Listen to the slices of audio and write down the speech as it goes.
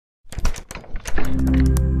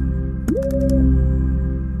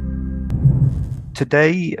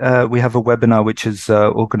Today, we have a webinar which is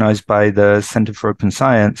organized by the Center for Open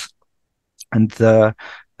Science, and the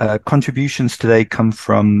contributions today come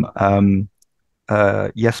from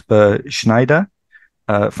Jesper Schneider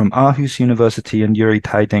from Aarhus University and Yuri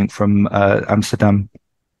Teijink from Amsterdam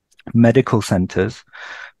Medical Centers.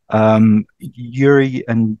 Yuri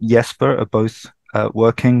and Jesper are both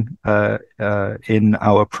working in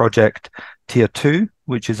our project Tier 2,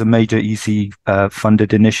 which is a major EC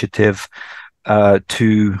funded initiative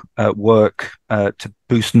to work to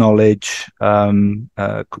boost knowledge,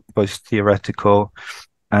 both theoretical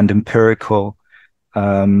and empirical,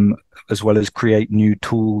 as well as create new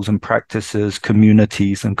tools and practices,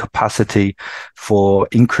 communities, and capacity for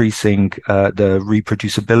increasing the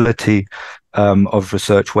reproducibility of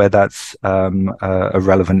research where that's a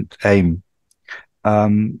relevant aim.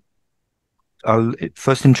 I'll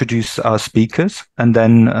first introduce our speakers, and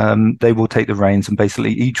then they will take the reins, and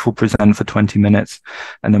basically each will present for 20 minutes,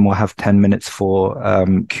 and then we'll have 10 minutes for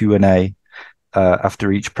Q&A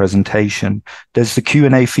after each presentation. There's the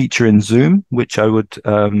Q&A feature in Zoom, which I would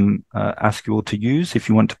ask you all to use if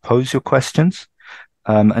you want to pose your questions.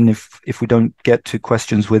 And if we don't get to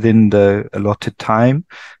questions within the allotted time,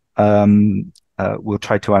 we'll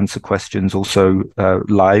try to answer questions also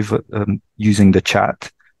live using the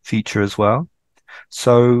chat feature as well.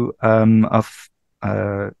 So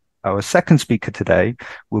our second speaker today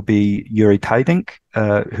will be Yuri Teijink,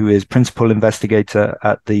 who is Principal Investigator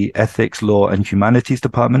at the Ethics, Law and Humanities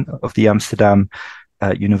Department of the Amsterdam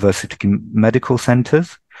University Medical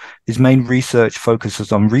Centers. His main research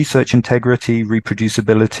focuses on research integrity,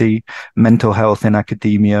 reproducibility, mental health in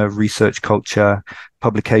academia, research culture,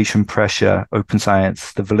 publication pressure, open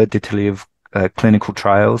science, the validity of clinical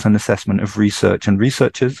trials and assessment of research and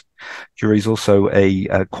researchers. Yuri is also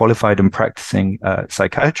a qualified and practicing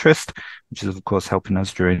psychiatrist, which is, of course, helping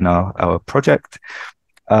us during our project.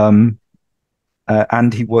 And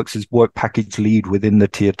he works as work package lead within the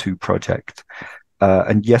Tier 2 project.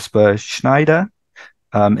 And Jesper Schneider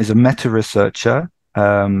is a meta-researcher,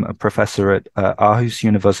 a professor at Aarhus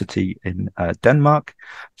University in Denmark,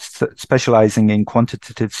 specializing in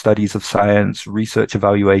quantitative studies of science, research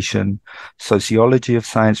evaluation, sociology of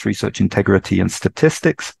science, research integrity, and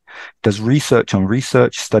statistics. Does research on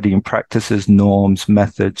research, studying practices, norms,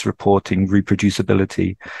 methods, reporting,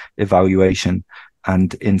 reproducibility, evaluation,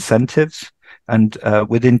 and incentives. And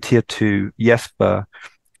within Tier 2, Jesper,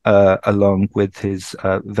 along with his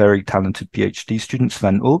very talented PhD student,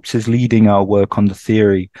 Sven Ulps, is leading our work on the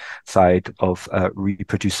theory side of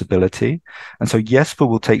reproducibility. And so Jesper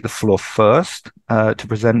will take the floor first to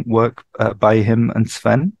present work by him and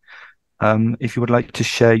Sven. If you would like to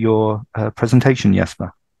share your presentation,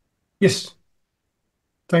 Jesper. Yes.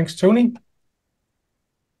 Thanks, Tony.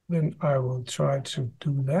 Then I will try to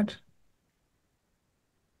do that.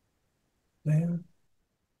 There.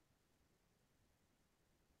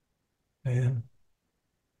 There.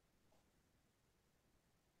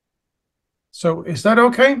 So is that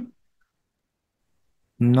okay?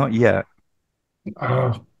 Not yet.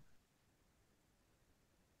 Oh.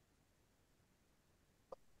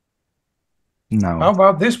 No. How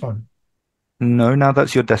about this one? No, now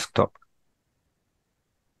that's your desktop.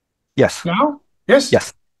 Yes. Now? Yes?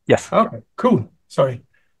 Yes. Yes. Okay, cool. Sorry.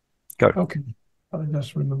 Go. Okay, I'll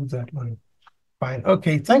just remove that one. Fine.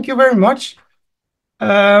 Okay, thank you very much.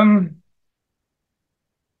 I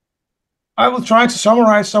will try to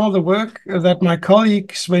summarize some of the work that my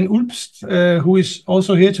colleague Sven Ulps, who is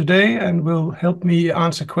also here today and will help me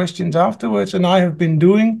answer questions afterwards, and I have been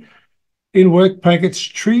doing in work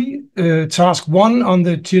package 3, task 1 on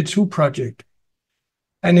the Tier 2 project.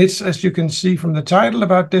 And it's, as you can see from the title,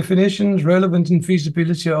 about definitions, relevance, and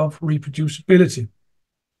feasibility of reproducibility.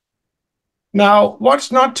 Now,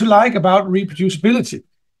 what's not to like about reproducibility?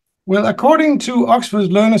 Well, according to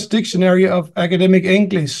Oxford Learner's Dictionary of Academic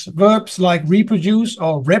English, verbs like reproduce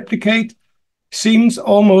or replicate seems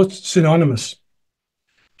almost synonymous.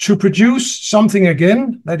 To produce something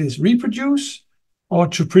again, that is reproduce, or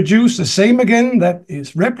to produce the same again, that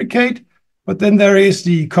is replicate. But then there is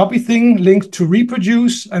the copy thing linked to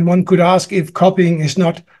reproduce, and one could ask if copying is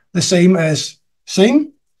not the same as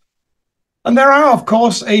same. And there are, of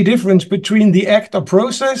course, a difference between the act or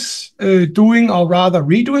process, doing or rather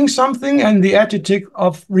redoing something, and the adjective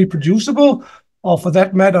of reproducible, or for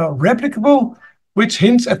that matter, replicable, which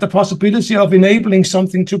hints at the possibility of enabling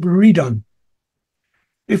something to be redone.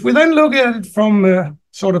 If we then look at it from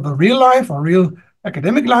sort of a real life or real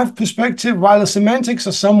academic life perspective, while the semantics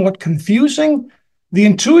are somewhat confusing, the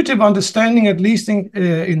intuitive understanding, at least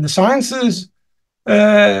in the sciences,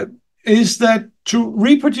 is that to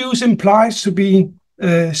reproduce implies to be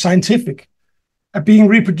scientific. Being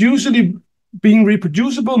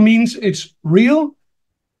reproducible means it's real.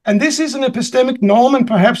 And this is an epistemic norm and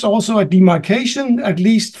perhaps also a demarcation, at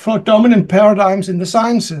least for dominant paradigms in the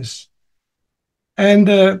sciences. And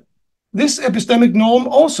this epistemic norm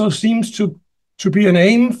also seems to be an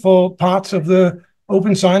aim for parts of the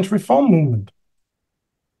open science reform movement.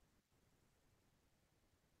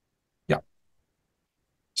 Yeah.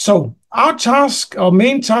 So our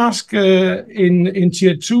main task in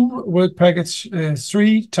Tier 2 Work Package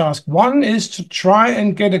 3, Task 1, is to try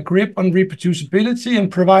and get a grip on reproducibility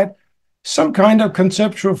and provide some kind of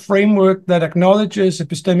conceptual framework that acknowledges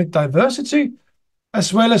epistemic diversity,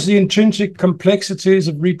 as well as the intrinsic complexities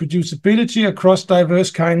of reproducibility across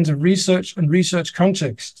diverse kinds of research and research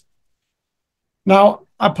contexts. Now,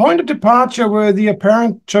 a point of departure were the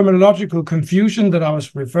apparent terminological confusion that I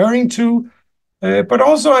was referring to, but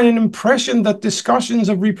also an impression that discussions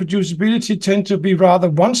of reproducibility tend to be rather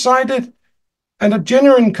one-sided, and a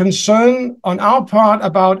genuine concern on our part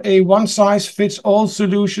about a one-size-fits-all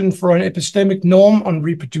solution for an epistemic norm on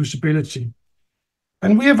reproducibility.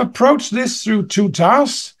 And we have approached this through two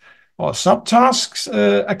tasks, or subtasks,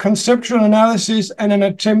 a conceptual analysis and an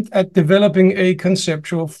attempt at developing a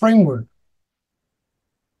conceptual framework.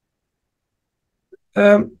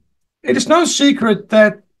 It is no secret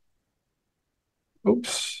that,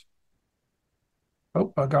 oops,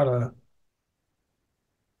 oh, I got a,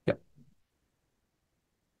 yeah,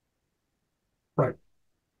 right.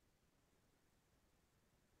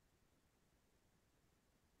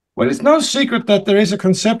 Well, it's no secret that there is a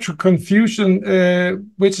conceptual confusion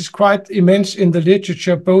which is quite immense in the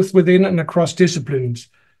literature, both within and across disciplines.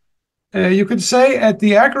 You could say at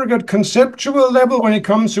the aggregate conceptual level, when it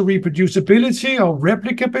comes to reproducibility or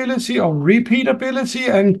replicability or repeatability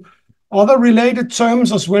and other related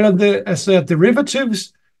terms, as well as their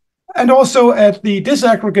derivatives, and also at the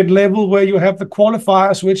disaggregate level, where you have the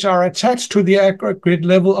qualifiers which are attached to the aggregate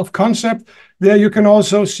level of concept, there you can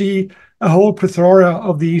also see a whole plethora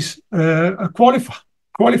of these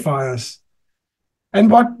qualifiers. And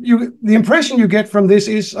the impression you get from this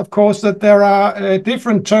is, of course, that there are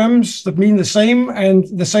different terms that mean the same and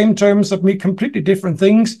the same terms that mean completely different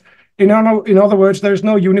things. In other words, there is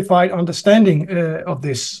no unified understanding of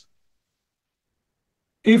this.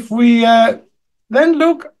 If we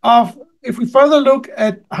further look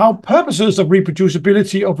at how purposes of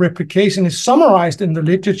reproducibility of replication is summarized in the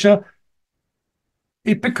literature,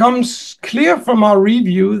 it becomes clear from our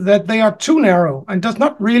review that they are too narrow and does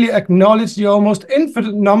not really acknowledge the almost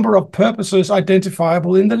infinite number of purposes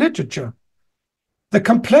identifiable in the literature. The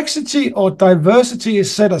complexity or diversity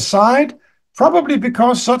is set aside, probably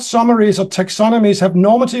because such summaries or taxonomies have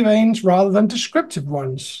normative aims rather than descriptive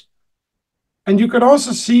ones. And you could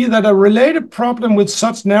also see that a related problem with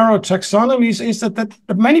such narrow taxonomies is that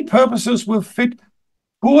many purposes will fit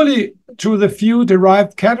poorly to the few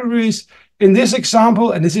derived categories. In this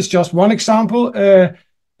example, and this is just one example,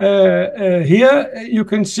 here you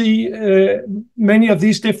can see many of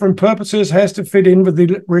these different purposes has to fit in with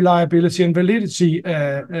the reliability and validity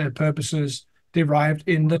purposes derived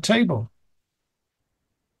in the table.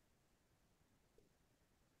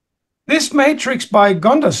 This matrix by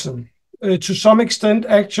Gunderson, to some extent,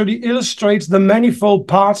 actually illustrates the manifold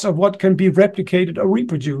parts of what can be replicated or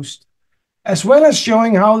reproduced, as well as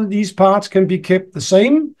showing how these parts can be kept the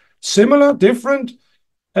same, similar, different,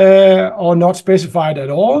 or not specified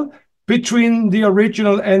at all between the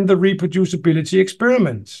original and the reproducibility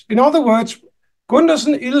experiments. In other words,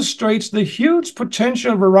 Gunderson illustrates the huge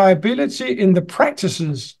potential variability in the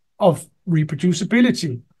practices of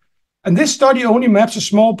reproducibility. And this study only maps a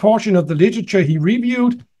small portion of the literature he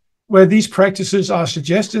reviewed where these practices are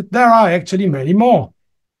suggested. There are actually many more.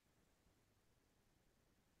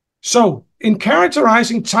 So, in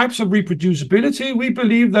characterizing types of reproducibility, we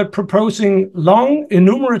believe that proposing long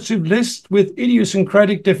enumerative lists with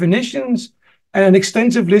idiosyncratic definitions and an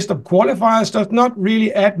extensive list of qualifiers does not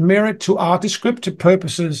really add merit to our descriptive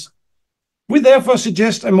purposes. We therefore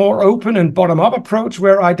suggest a more open and bottom-up approach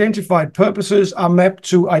where identified purposes are mapped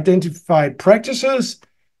to identified practices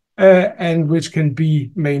and which can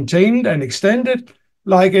be maintained and extended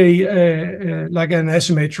like an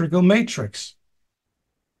asymmetrical matrix.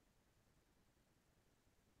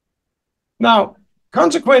 Now,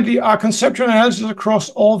 consequently, our conceptual analysis across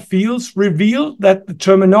all fields revealed that the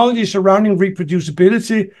terminology surrounding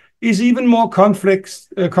reproducibility is even more complex,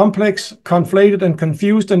 conflated, and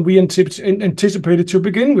confused than we anticipated to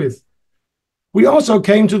begin with. We also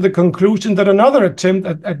came to the conclusion that another attempt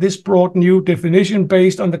at this broad new definition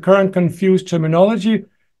based on the current confused terminology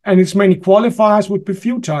and its many qualifiers would be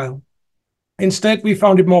futile. Instead, we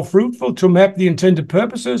found it more fruitful to map the intended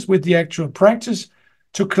purposes with the actual practice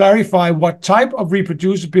to clarify what type of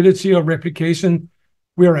reproducibility or replication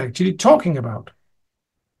we are actually talking about.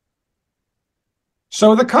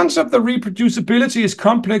 So the concept of reproducibility is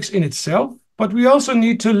complex in itself, but we also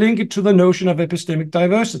need to link it to the notion of epistemic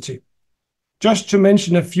diversity. Just to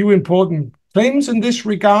mention a few important claims in this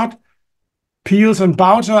regard, Peels and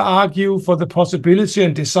Bauter argue for the possibility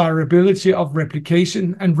and desirability of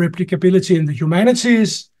replication and replicability in the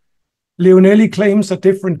humanities. Leonelli claims that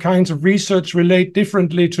different kinds of research relate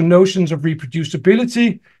differently to notions of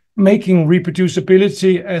reproducibility, making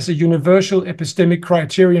reproducibility as a universal epistemic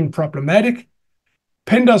criterion problematic.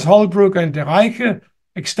 Penders, Holbrook, and de Rijke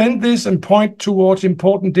extend this and point towards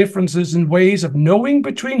important differences in ways of knowing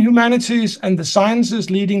between humanities and the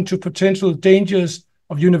sciences, leading to potential dangers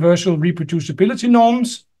of universal reproducibility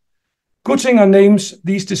norms. Guttinger names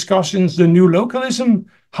these discussions the new localism,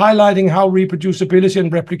 highlighting how reproducibility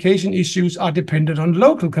and replication issues are dependent on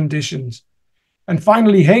local conditions. And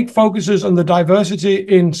finally, Haig focuses on the diversity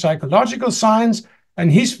in psychological science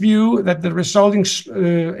and his view that the resulting,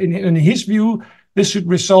 in his view, this should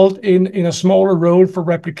result in a smaller role for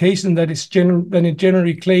replication than is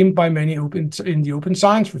generally claimed by many in the open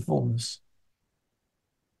science reformers.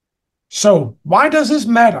 So why does this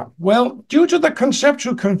matter? Well, due to the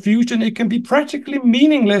conceptual confusion, it can be practically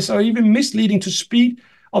meaningless or even misleading to speak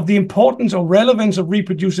of the importance or relevance of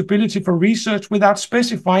reproducibility for research without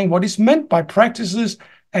specifying what is meant by practices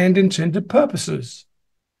and intended purposes.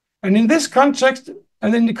 And in this context,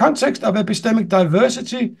 and in the context of epistemic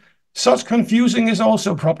diversity, such confusing is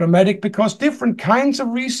also problematic because different kinds of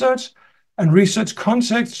research and research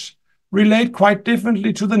contexts relate quite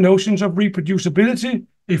differently to the notions of reproducibility,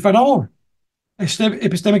 if at all.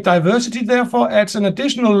 Epistemic diversity, therefore, adds an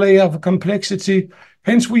additional layer of complexity.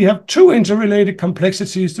 Hence, we have two interrelated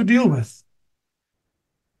complexities to deal with.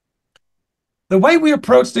 The way we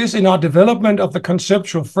approached this in our development of the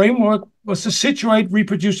conceptual framework was to situate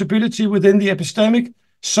reproducibility within the epistemic,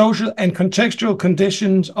 social, and contextual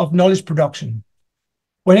conditions of knowledge production.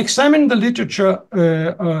 When examining the literature,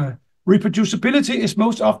 reproducibility is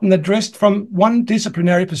most often addressed from one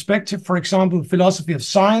disciplinary perspective, for example, philosophy of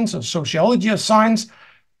science or sociology of science,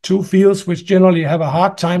 two fields which generally have a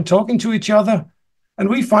hard time talking to each other, and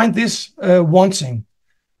we find this wanting.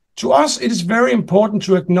 To us, it is very important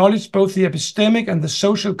to acknowledge both the epistemic and the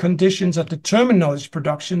social conditions that determine knowledge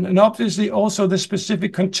production, and obviously also the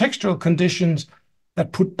specific contextual conditions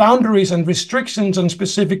that put boundaries and restrictions on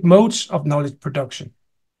specific modes of knowledge production.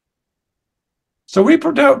 So we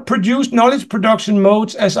produce knowledge production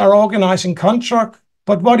modes as our organizing construct,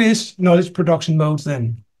 but what is knowledge production modes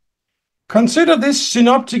then? Consider this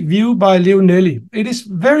synoptic view by Leonelli. It is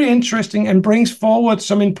very interesting and brings forward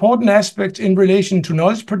some important aspects in relation to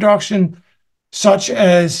knowledge production, such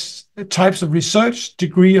as types of research,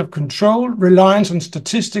 degree of control, reliance on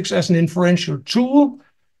statistics as an inferential tool.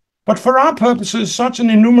 But for our purposes, such an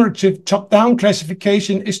enumerative top-down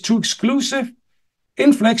classification is too exclusive,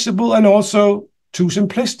 inflexible, and also too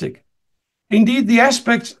simplistic. Indeed, the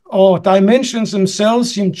aspects or dimensions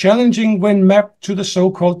themselves seem challenging when mapped to the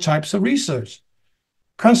so-called types of research.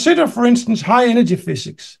 Consider, for instance, high-energy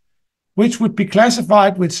physics, which would be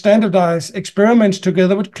classified with standardized experiments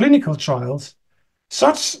together with clinical trials.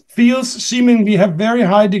 Such fields seemingly have very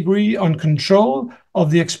high degree on control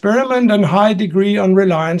of the experiment and high degree on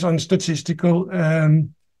reliance on statistical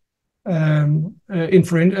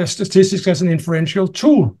statistics as an inferential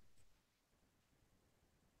tool.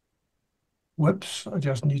 Whoops, I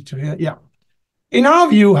just need to hear, yeah. In our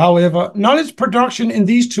view, however, knowledge production in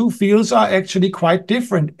these two fields are actually quite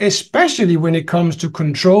different, especially when it comes to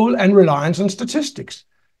control and reliance on statistics.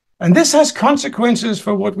 And this has consequences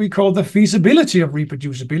for what we call the feasibility of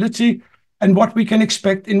reproducibility and what we can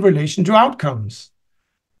expect in relation to outcomes.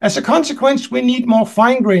 As a consequence, we need more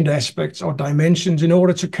fine-grained aspects or dimensions in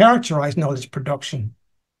order to characterize knowledge production.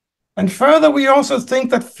 And further, we also think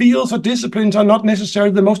that fields or disciplines are not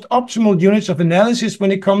necessarily the most optimal units of analysis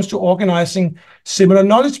when it comes to organizing similar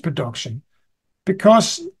knowledge production,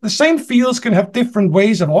 because the same fields can have different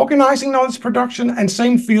ways of organizing knowledge production, and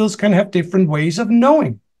same fields can have different ways of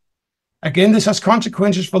knowing. Again, this has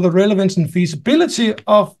consequences for the relevance and feasibility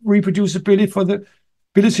of reproducibility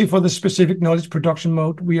for the specific knowledge production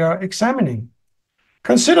mode we are examining.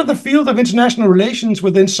 Consider the field of international relations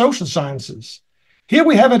within social sciences. Here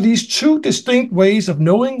we have at least two distinct ways of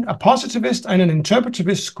knowing, a positivist and an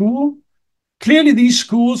interpretivist school. Clearly, these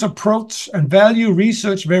schools approach and value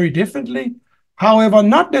research very differently. However,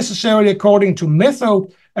 not necessarily according to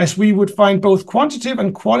method, as we would find both quantitative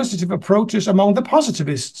and qualitative approaches among the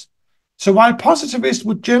positivists. So while positivists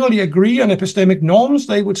would generally agree on epistemic norms,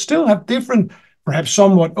 they would still have different, perhaps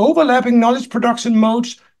somewhat overlapping knowledge production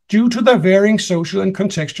modes due to their varying social and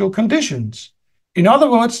contextual conditions. In other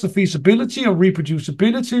words, the feasibility or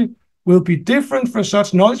reproducibility will be different for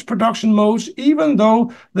such knowledge production modes, even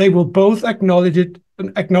though they will both acknowledge it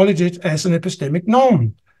as an epistemic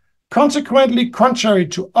norm. Consequently, contrary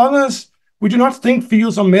to others, we do not think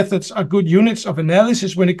fields or methods are good units of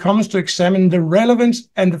analysis when it comes to examine the relevance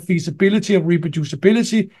and the feasibility of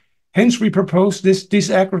reproducibility. Hence, we propose this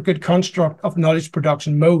disaggregate construct of knowledge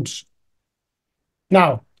production modes.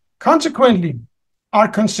 Now, consequently, our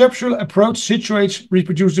conceptual approach situates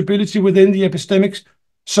reproducibility within the epistemic,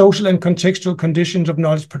 social, and contextual conditions of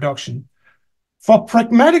knowledge production. For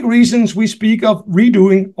pragmatic reasons, we speak of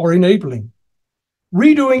redoing or enabling.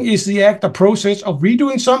 Redoing is the act or process of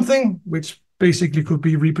redoing something, which basically could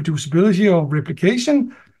be reproducibility or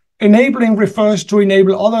replication. Enabling refers to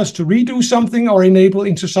enable others to redo something or enable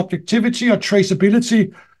intersubjectivity or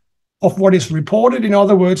traceability of what is reported. In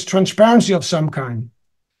other words, transparency of some kind.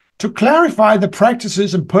 To clarify the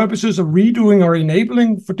practices and purposes of redoing or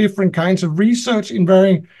enabling for different kinds of research in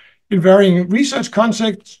varying research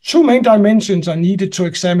contexts, two main dimensions are needed to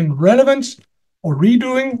examine relevance or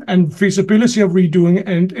redoing and feasibility of redoing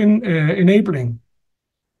and enabling.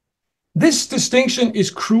 This distinction is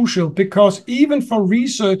crucial because even for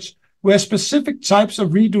research where specific types of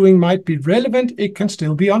redoing might be relevant, it can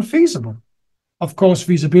still be unfeasible. Of course,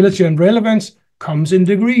 feasibility and relevance comes in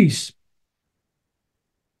degrees.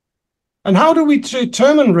 And how do we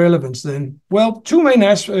determine relevance then? Well, two main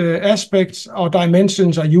aspects or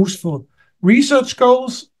dimensions are useful: research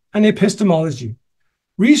goals and epistemology.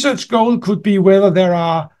 Research goal could be whether there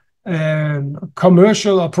are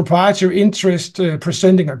commercial or proprietary interest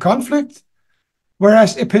presenting a conflict,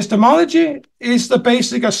 whereas epistemology is the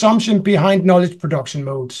basic assumption behind knowledge production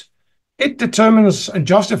modes. It determines and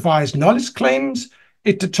justifies knowledge claims.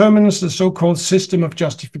 It determines the so-called system of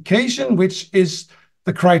justification, which is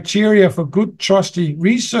the criteria for good, trusty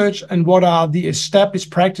research and what are the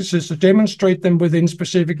established practices to demonstrate them within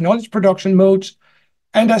specific knowledge production modes,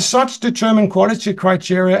 and as such determine quality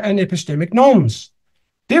criteria and epistemic norms.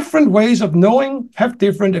 Different ways of knowing have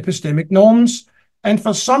different epistemic norms, and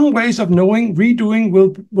for some ways of knowing, redoing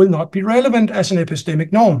will not be relevant as an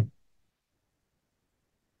epistemic norm.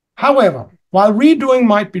 However, while redoing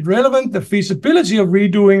might be relevant, the feasibility of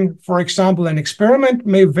redoing, for example, an experiment,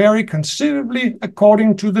 may vary considerably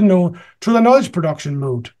according to the knowledge production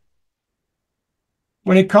mode.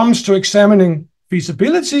 When it comes to examining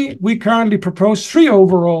feasibility, we currently propose three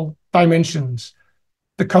overall dimensions: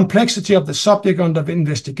 the complexity of the subject under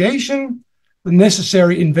investigation, the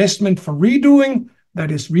necessary investment for redoing,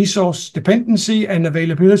 that is resource dependency and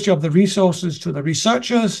availability of the resources to the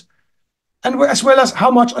researchers, and as well as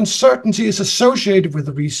how much uncertainty is associated with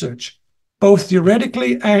the research, both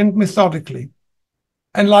theoretically and methodically.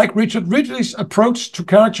 And like Richard Ridley's approach to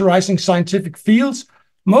characterizing scientific fields,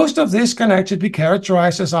 most of this can actually be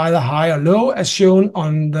characterized as either high or low, as shown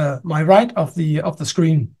on my right of the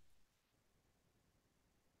screen.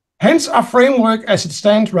 Hence, our framework as it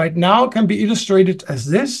stands right now can be illustrated as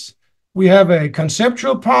this. We have a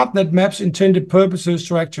conceptual part that maps intended purposes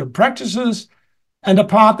to actual practices, and a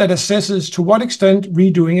part that assesses to what extent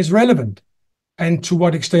redoing is relevant and to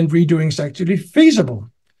what extent redoing is actually feasible.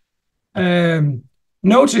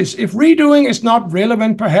 Notice, if redoing is not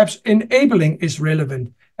relevant, perhaps enabling is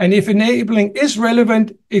relevant. And if enabling is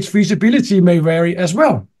relevant, its feasibility may vary as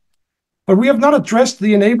well. But we have not addressed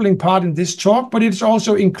the enabling part in this talk, but it's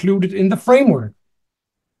also included in the framework.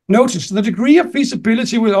 Notice, the degree of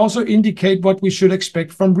feasibility will also indicate what we should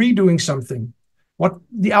expect from redoing something. What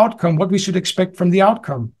we should expect from the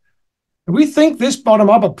outcome. We think this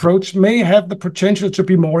bottom-up approach may have the potential to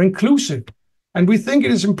be more inclusive, and we think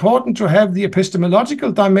it is important to have the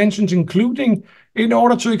epistemological dimensions including in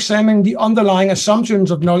order to examine the underlying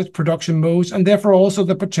assumptions of knowledge production modes and therefore also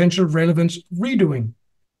the potential relevance of redoing.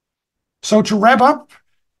 So to wrap up,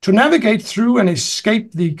 to navigate through and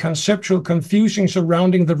escape the conceptual confusion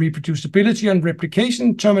surrounding the reproducibility and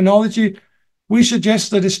replication terminology, we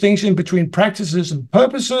suggest the distinction between practices and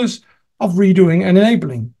purposes of redoing and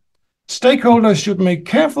enabling. Stakeholders should make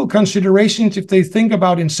careful considerations if they think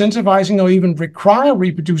about incentivizing or even require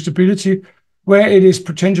reproducibility where it is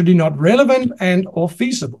potentially not relevant and or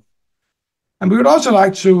feasible. And we would also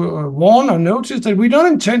like to warn or notice that we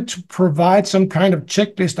don't intend to provide some kind of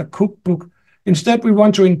checklist or cookbook. Instead, we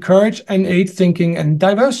want to encourage and aid thinking and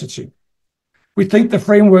diversity. We think the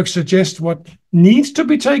framework suggests what needs to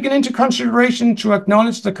be taken into consideration to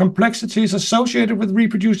acknowledge the complexities associated with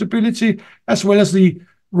reproducibility, as well as the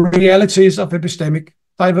realities of epistemic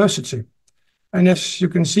diversity. And as you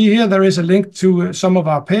can see here, there is a link to some of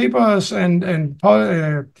our papers and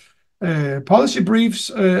policy briefs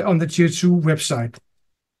on the Tier 2 website.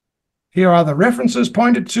 Here are the references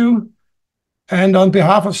pointed to. And on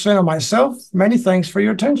behalf of Sven and myself, many thanks for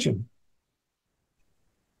your attention.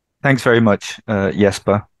 Thanks very much,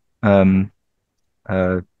 Jesper.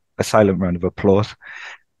 A silent round of applause.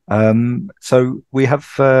 So we have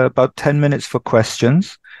about 10 minutes for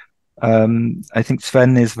questions. I think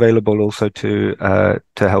Sven is available also to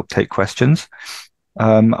help take questions.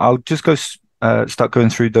 I'll just start going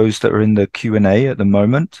through those that are in the Q&A at the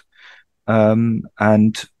moment.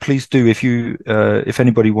 And please do, if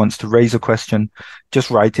anybody wants to raise a question,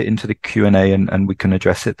 just write it into the Q&A and we can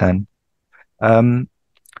address it then.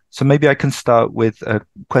 So maybe I can start with a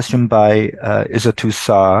question by Isatu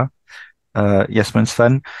Saar, Jesper and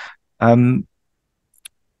Sven.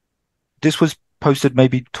 This was posted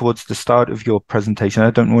maybe towards the start of your presentation. I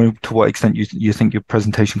don't know to what extent you think your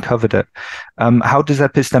presentation covered it. How does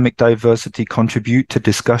epistemic diversity contribute to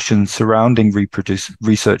discussions surrounding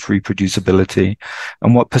research reproducibility,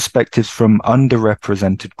 and what perspectives from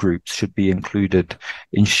underrepresented groups should be included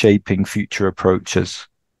in shaping future approaches?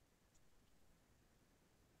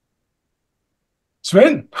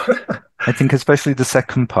 Sven? I think especially the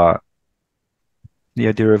second part, the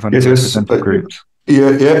idea of underrepresented groups.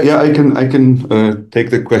 Yeah. I can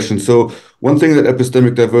take the question. So one thing that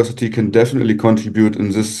epistemic diversity can definitely contribute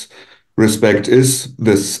in this respect is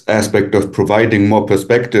this aspect of providing more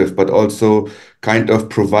perspective, but also kind of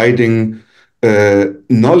providing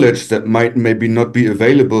knowledge that might maybe not be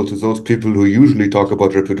available to those people who usually talk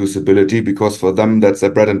about reproducibility, because for them that's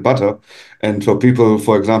their bread and butter. And for people,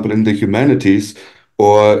 for example, in the humanities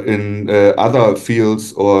or in other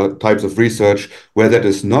fields or types of research where that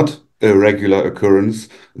is not a regular occurrence,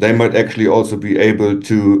 they might actually also be able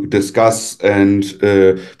to discuss and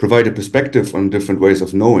provide a perspective on different ways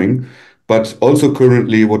of knowing. But also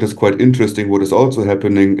currently, what is quite interesting, what is also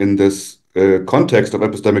happening in this context of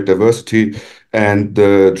epistemic diversity and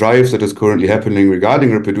the drives that is currently happening regarding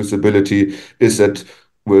reproducibility, is that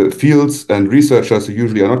fields and researchers who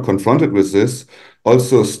usually are not confronted with this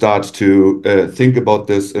also start to think about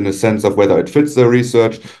this in a sense of whether it fits their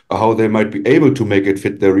research or how they might be able to make it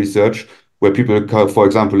fit their research, where people, for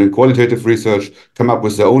example, in qualitative research, come up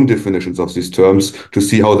with their own definitions of these terms to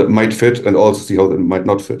see how that might fit and also see how that might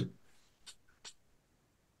not fit.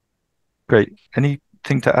 Great.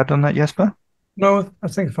 Anything to add on that, Jesper? No, I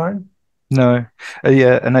think fine. No.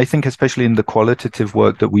 Yeah, and I think especially in the qualitative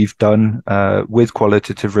work that we've done with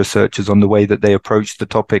qualitative researchers on the way that they approach the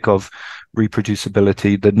topic of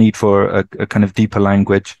reproducibility, the need for a kind of deeper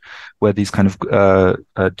language where these kind of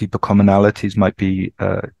deeper commonalities might be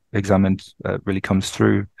examined really comes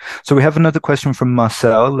through. So we have another question from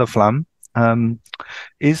Marcel Laflamme.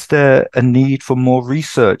 Is there a need for more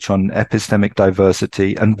research on epistemic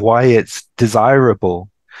diversity and why it's desirable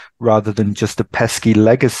rather than just a pesky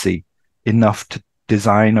legacy enough to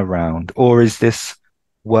design around, or is this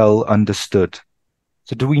well understood?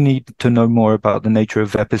 So do we need to know more about the nature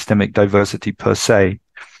of epistemic diversity per se?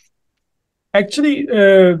 Actually,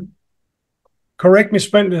 correct me,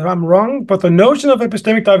 Sven, if I'm wrong, but the notion of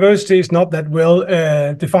epistemic diversity is not that well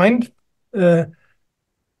defined. And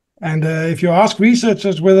if you ask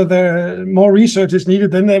researchers whether more research is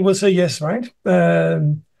needed, then they will say yes, right?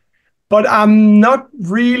 But I'm not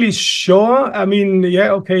really sure. I mean,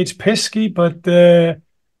 yeah, okay, it's pesky, but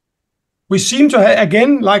we seem to have,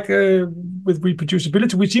 again, like with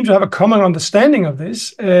reproducibility, we seem to have a common understanding of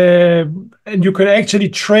this. And you can actually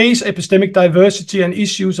trace epistemic diversity and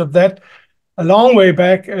issues of that a long way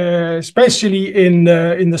back, especially in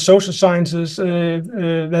the social sciences.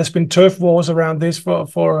 There's been turf wars around this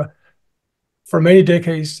for many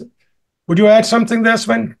decades. Would you add something there,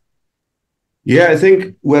 Sven? Yeah, I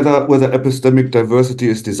think whether epistemic diversity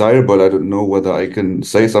is desirable, I don't know whether I can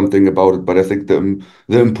say something about it, but I think the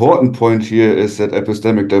important point here is that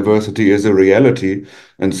epistemic diversity is a reality.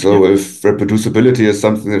 And so if reproducibility is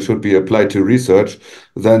something that should be applied to research,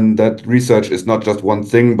 then that research is not just one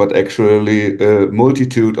thing, but actually a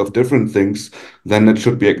multitude of different things. Then it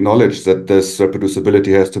should be acknowledged that this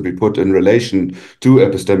reproducibility has to be put in relation to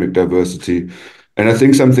epistemic diversity. And I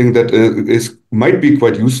think something that might be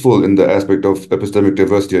quite useful in the aspect of epistemic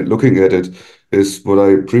diversity and looking at it is what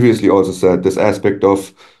I previously also said, this aspect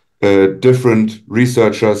of different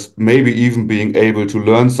researchers maybe even being able to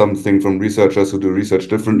learn something from researchers who do research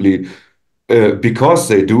differently because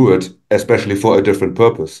they do it, especially for a different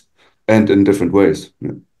purpose and in different ways.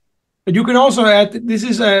 Yeah. But you can also add, this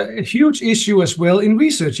is a huge issue as well in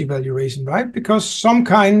research evaluation, right? Because some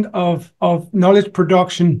kind of knowledge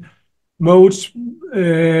production modes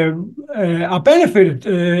are benefited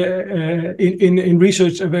in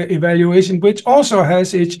research evaluation, which also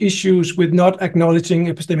has its issues with not acknowledging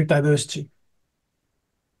epistemic diversity.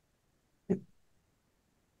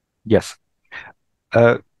 Yes.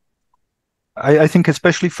 I think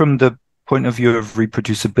especially from the point of view of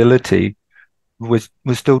reproducibility, we're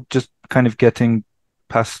still just kind of getting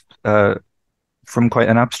past from quite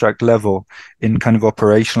an abstract level in kind of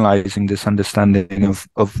operationalizing this understanding of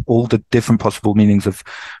all the different possible meanings of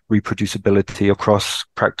reproducibility across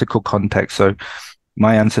practical contexts. So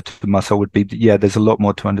my answer to Marcel would be, yeah, there's a lot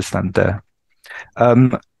more to understand there.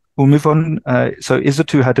 We'll move on. So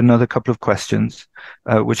Isatu had another couple of questions,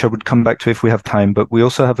 which I would come back to if we have time. But we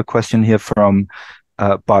also have a question here from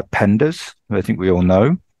Bart Penders, who I think we all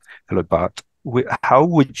know. Hello, Bart. How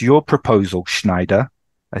would your proposal, Schneider,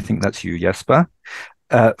 I think that's you, Jesper,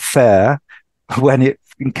 fare when it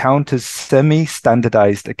encounters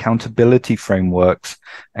semi-standardized accountability frameworks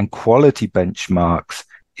and quality benchmarks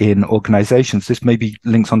in organizations? This maybe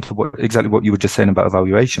links on to exactly what you were just saying about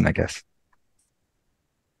evaluation, I guess.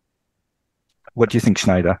 What do you think,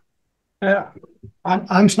 Schneider?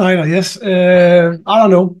 I'm Schneider, yes. I don't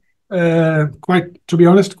know. Quite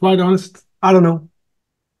honest, I don't know.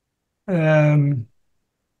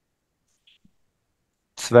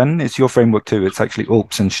 Sven, it's your framework too. It's actually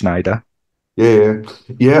Alps and Schneider. Yeah.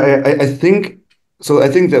 I think so. I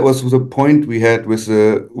think that was the point we had with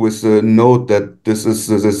the note that this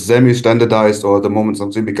is semi-standardized, or the moment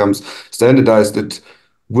something becomes standardized, it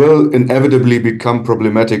will inevitably become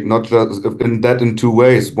problematic. Not just in two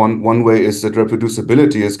ways. One way is that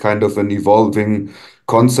reproducibility is kind of an evolving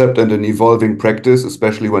concept and an evolving practice,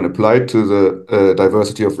 especially when applied to the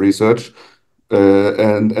diversity of research.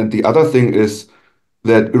 And the other thing is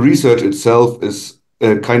that research itself is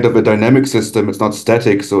kind of a dynamic system. It's not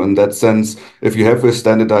static. So in that sense, if you have a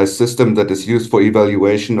standardized system that is used for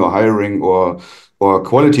evaluation or hiring or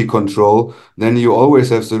quality control, then you always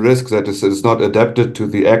have the risk that it is not adapted to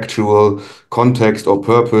the actual context or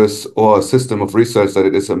purpose or system of research that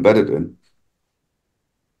it is embedded in.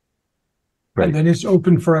 Right. And then it's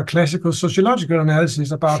open for a classical sociological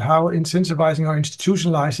analysis about how incentivizing or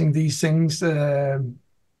institutionalizing these things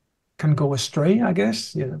can go astray, I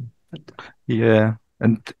guess. Yeah.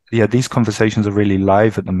 And yeah, these conversations are really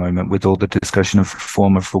live at the moment with all the discussion of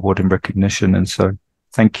reform of reward and recognition. And so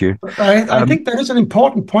thank you. I think that is an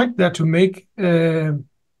important point there to make,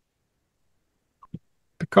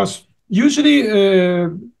 because usually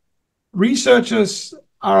researchers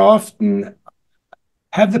are often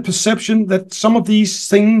have the perception that some of these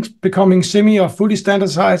things becoming semi or fully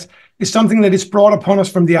standardized is something that is brought upon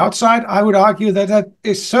us from the outside. I would argue that that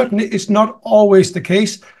is certainly is not always the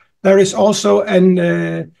case. There is also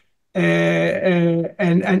an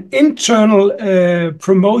internal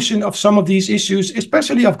promotion of some of these issues,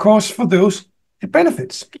 especially, of course, for those it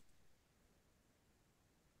benefits.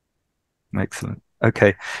 Excellent.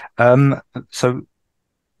 Okay. So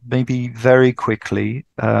maybe very quickly,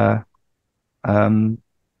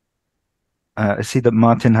 I see that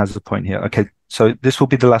Martin has a point here. Okay, so this will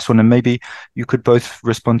be the last one, and maybe you could both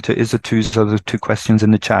respond to Isatu's other two questions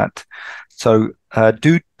in the chat. So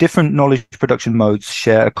do different knowledge production modes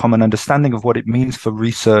share a common understanding of what it means for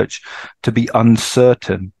research to be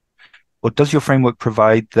uncertain? Or does your framework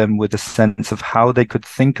provide them with a sense of how they could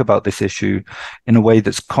think about this issue in a way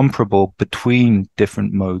that's comparable between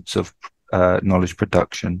different modes of knowledge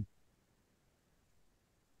production?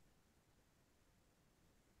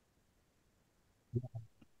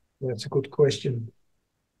 That's a good question.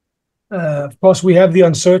 Of course, we have the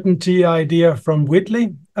uncertainty idea from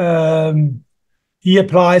Whitley. He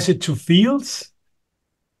applies it to fields.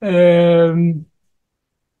 I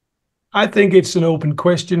think it's an open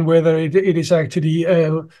question whether it is actually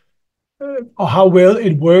or how well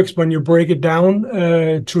it works when you break it down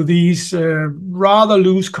to these rather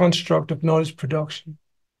loose construct of knowledge production.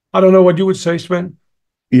 I don't know what you would say, Sven.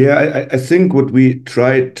 Yeah, I think what we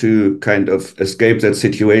try to kind of escape that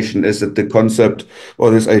situation is that the concept or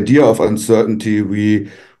this idea of uncertainty, we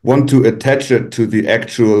want to attach it to the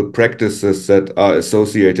actual practices that are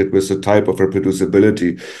associated with the type of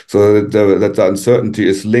reproducibility. So that the uncertainty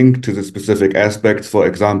is linked to the specific aspects, for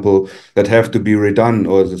example, that have to be redone,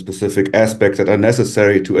 or the specific aspects that are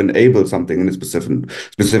necessary to enable something in a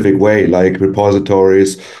specific way, like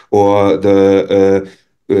repositories or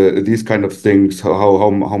these kind of things, how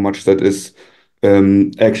much that is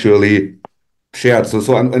actually shared.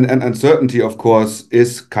 So uncertainty, of course,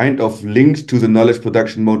 is kind of linked to the knowledge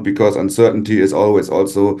production mode, because uncertainty is always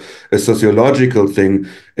also a sociological thing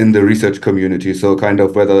in the research community. So kind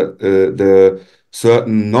of whether the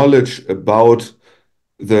certain knowledge about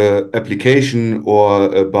the application or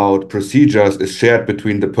about procedures is shared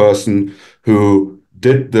between the person who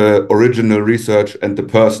did the original research and the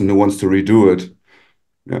person who wants to redo it.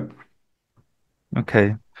 Yeah.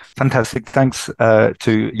 Okay, fantastic. Thanks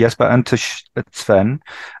to Jesper and to Sven.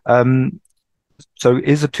 So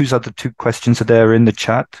Isa's other two questions are there in the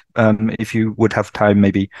chat. If you would have time,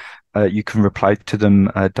 maybe you can reply to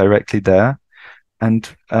them directly there. And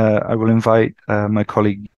I will invite my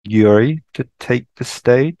colleague Yuri to take the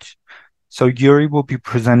stage. So Yuri will be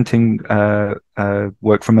presenting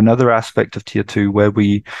work from another aspect of Tier 2 where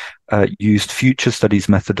we used future studies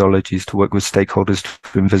methodologies to work with stakeholders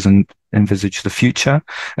to envisage the future.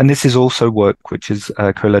 And this is also work which is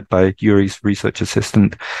co-led by Yuri's research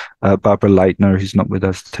assistant, Barbara Leitner, who's not with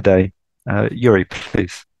us today. Yuri,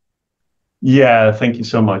 please. Yeah, thank you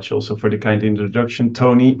so much also for the kind introduction,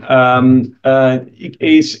 Tony. Can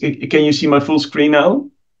you see my full screen now?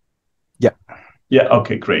 Yeah. Yeah,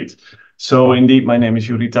 okay, great. So indeed, my name is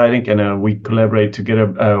Yuri Teijlink, and we collaborate together,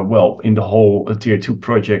 in the whole Tier 2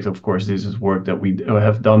 project. Of course, this is work that we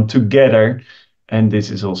have done together. And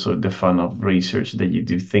this is also the fun of research, that you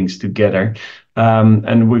do things together.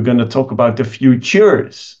 And we're going to talk about the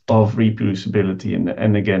futures of reproducibility.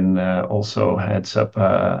 And again, also heads up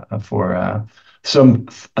for some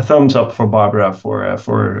thumbs up for Barbara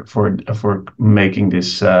for making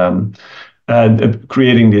this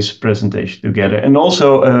creating this presentation together. And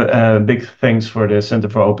also a big thanks for the Center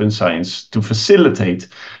for Open Science to facilitate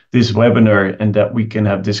this webinar, and that we can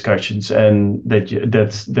have discussions, and that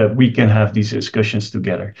we can have these discussions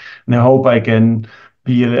together. And I hope I can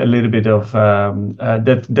be a little bit of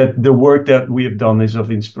that the work that we have done is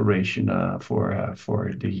of inspiration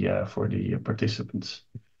for the participants.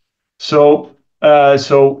 So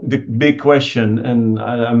the big question, and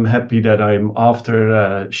I'm happy that I'm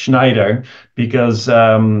after Schneider, because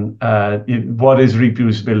what is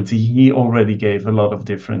reproducibility? He already gave a lot of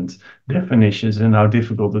different definitions, and how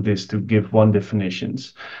difficult it is to give one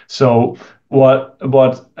definitions. So what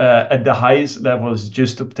at the highest level is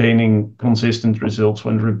just obtaining consistent results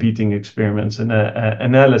when repeating experiments and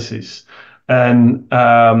analysis. And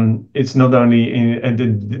it's not only the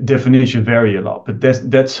definition vary a lot, but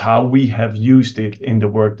that's how we have used it in the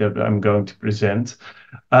work that I'm going to present.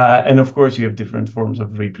 And of course, you have different forms of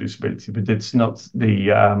reproducibility, but it's not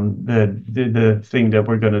the thing that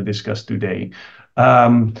we're going to discuss today.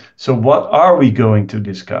 So what are we going to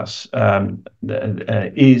discuss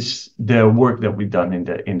is the work that we've done in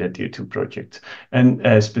the Tier 2 project, and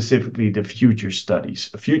specifically the future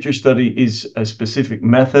studies. A future study is a specific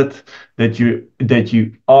method that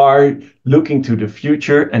you are looking to the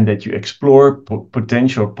future, and that you explore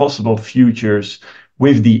potential possible futures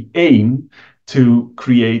with the aim to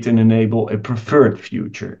create and enable a preferred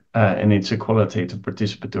future. And it's a qualitative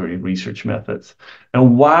participatory research method.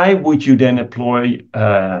 And why would you then employ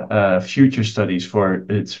future studies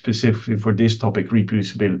specifically for this topic,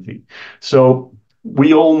 reproducibility? So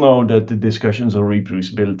we all know that the discussions on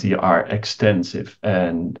reproducibility are extensive,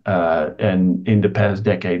 and in the past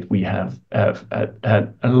decade we have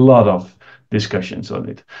had a lot of discussions on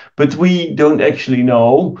it. But we don't actually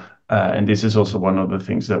know, and this is also one of the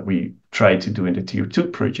things that we try to do in the Tier 2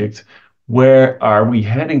 project, where are we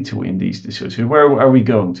heading to in these discussions? Where are we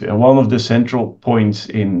going to? And one of the central points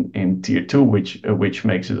in Tier 2, which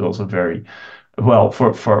makes it also very, well,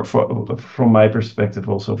 from my perspective,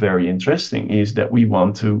 also very interesting, is that we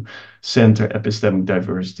want to center epistemic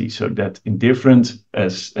diversity, so that in different,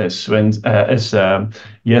 as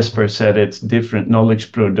Jesper said, it's different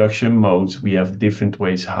knowledge production modes. We have different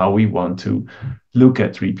ways how we want to look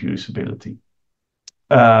at reproducibility.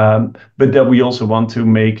 But that we also want to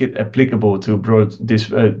make it applicable to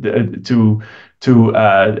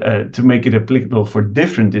make it applicable for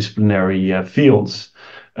different disciplinary fields.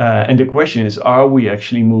 And the question is, are we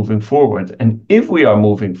actually moving forward? And if we are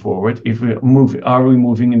moving forward, are we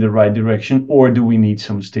moving in the right direction, or do we need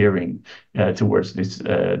some steering towards this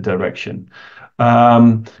direction?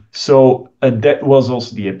 So that was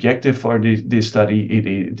also the objective for this study.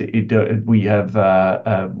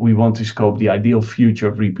 We want to scope the ideal future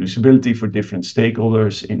of reproducibility for different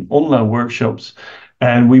stakeholders in online workshops.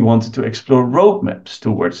 And we wanted to explore roadmaps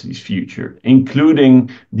towards this future, including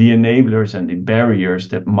the enablers and the barriers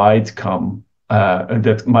that might come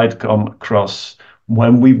across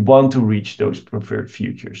when we want to reach those preferred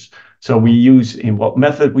futures. So in what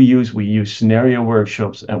method we use scenario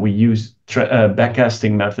workshops, and we use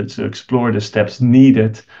backcasting methods to explore the steps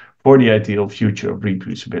needed for the ideal future of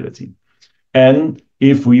reproducibility. And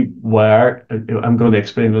if we were, I'm going to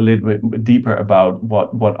explain a little bit deeper about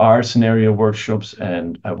what are scenario workshops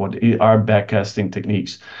and what are backcasting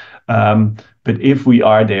techniques. But if we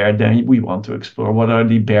are there, then we want to explore what are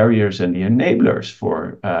the barriers and the enablers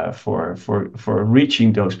for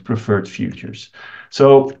reaching those preferred futures.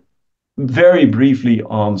 So very briefly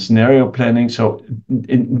on scenario planning. So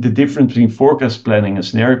the difference between forecast planning and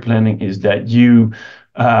scenario planning is that you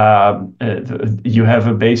have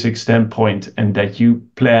a basic standpoint and that you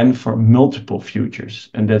plan for multiple futures,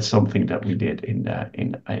 and that's something that we did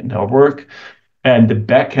in our work. And the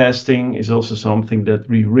backcasting is also something that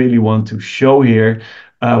we really want to show here.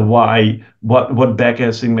 What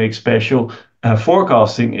backcasting makes special.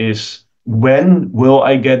 Forecasting is when will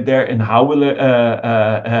I get there and how will it,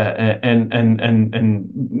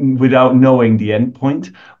 and without knowing the end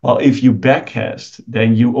point. Well, if you backcast,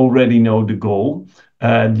 then you already know the goal.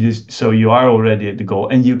 So you are already at the goal,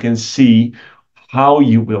 and you can see how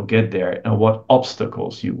you will get there and what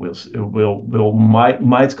obstacles you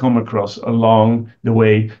might come across along the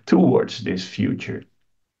way towards this future.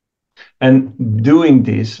 And doing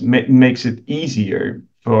this makes it easier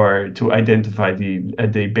to identify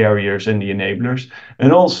the barriers and the enablers.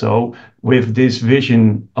 And also with this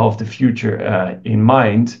vision of the future in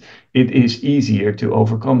mind, it is easier to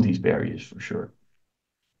overcome these barriers for sure.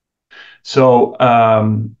 So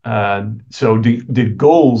the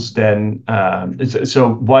goals then,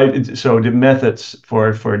 so the methods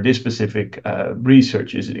for this specific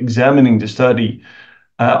research is examining the study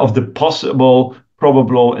of the possible,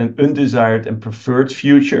 probable, and undesired and preferred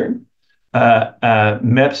future,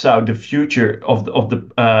 maps out the future of the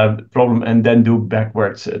problem, and then do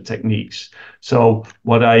backwards techniques. So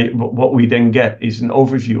what we then get is an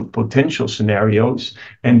overview of potential scenarios,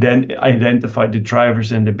 and then identify the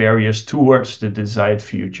drivers and the barriers towards the desired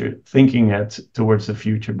future, thinking towards the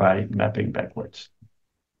future by mapping backwards.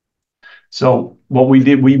 So what we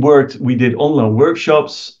did, we did online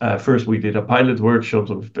workshops. First, we did a pilot workshop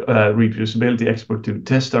of reproducibility expert to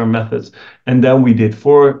test our methods. And then we did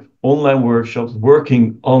 4 online workshops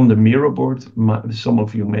working on the Miro board. Some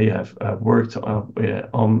of you may have worked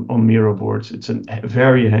on Miro boards. It's a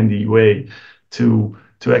very handy way to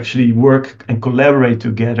actually work and collaborate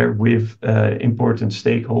together with important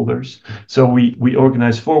stakeholders. So we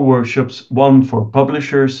organized 4 workshops, 1 for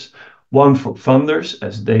publishers, 1 for funders,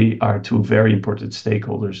 as they are 2 very important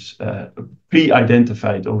stakeholders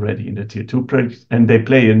pre-identified already in the Tier 2 project, and they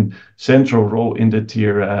play a central role in the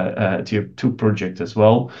Tier 2 project as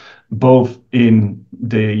well, both in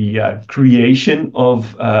the creation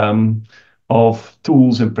of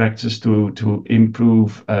tools and practice to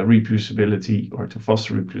improve reproducibility or to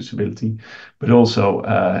foster reproducibility, but also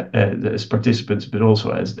as participants, but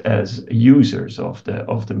also as users of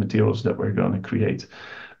the materials that we're going to create.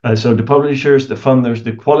 So the publishers, the funders,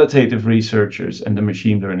 the qualitative researchers, and the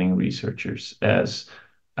machine learning researchers as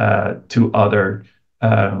 2 other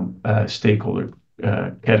stakeholder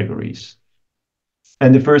categories.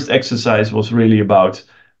 And the first exercise was really about,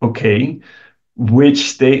 okay,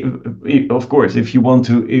 of course, if you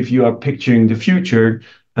are picturing the future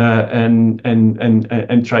and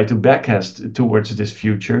try to backcast towards this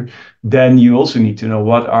future, then you also need to know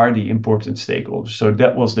what are the important stakeholders. So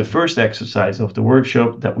that was the first exercise of the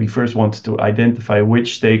workshop, that we first wanted to identify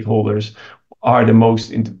which stakeholders are the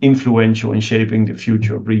most influential in shaping the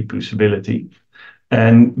future of reproducibility.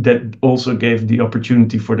 And that also gave the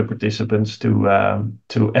opportunity for the participants to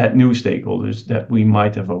add new stakeholders that we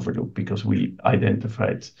might have overlooked because we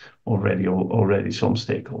identified already some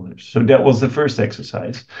stakeholders. So that was the first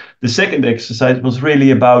exercise. The second exercise was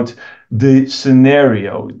really about the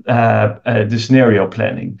scenario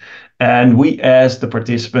planning, and we asked the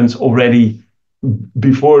participants already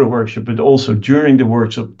before the workshop, but also during the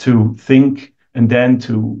workshop, to think and then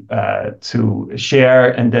to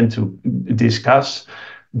share and then to discuss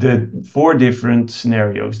the 4 different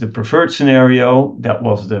scenarios. The preferred scenario, that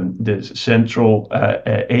was the central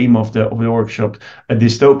aim of the workshop, a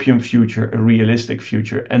dystopian future, a realistic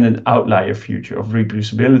future, and an outlier future of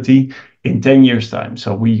reproducibility in 10 years' time.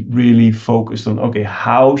 So we really focused on, okay,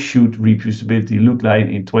 how should reproducibility look like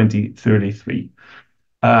in 2033?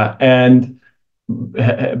 And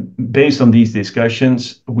based on these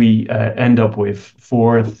discussions, we end up with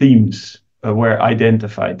 4 themes were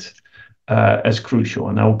identified as crucial,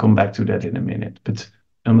 and I'll come back to that in a minute. But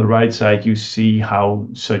on the right side, you see how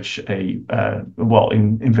such a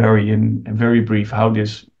in very brief how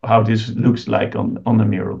this looks like on the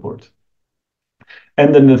Miro board.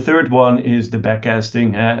 And then the third one is the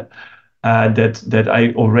backcasting that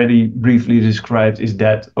I already briefly described. Is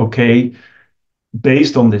that okay?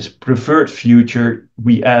 Based on this preferred future,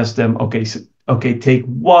 we asked them, okay, take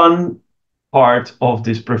 1 part of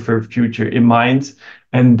this preferred future in mind,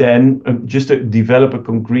 and then just to develop a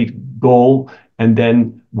concrete goal, and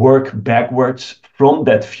then work backwards from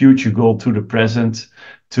that future goal to the present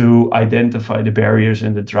to identify the barriers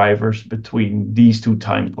and the drivers between these two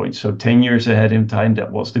time points. So 10 years ahead in time,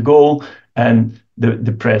 that was the goal, and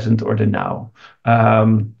the present or the now.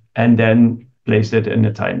 And then place that in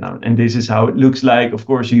the timeline. And this is how it looks like. Of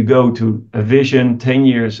course, you go to a vision 10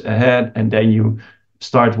 years ahead, and then you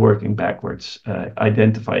start working backwards,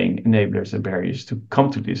 identifying enablers and barriers to come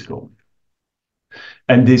to this goal.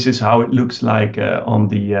 And this is how it looks like on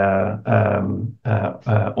the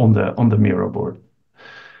mirror board.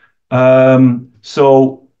 When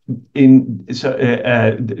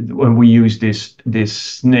we use this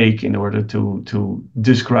snake in order to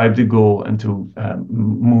describe the goal and to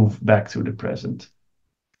move back to the present.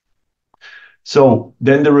 So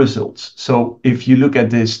then the results. So if you look at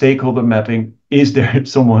the stakeholder mapping, is there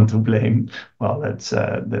someone to blame? Well,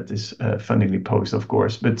 that is funnily posed, of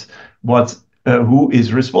course. But who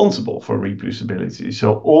is responsible for reproducibility?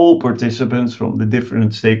 So all participants from the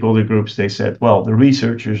different stakeholder groups, they said, well, the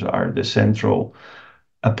researchers are the central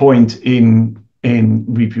point in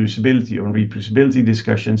reproducibility or reproducibility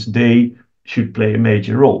discussions. They should play a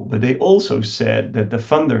major role. But they also said that the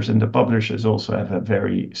funders and the publishers also have a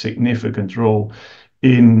very significant role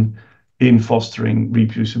in fostering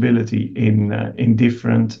reproducibility in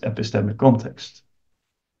different epistemic contexts.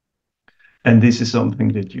 And this is something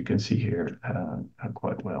that you can see here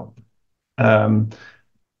quite well.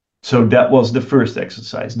 So that was the first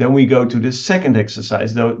exercise. Then we go to the second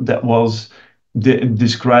exercise, though, that was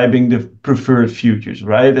describing the preferred futures,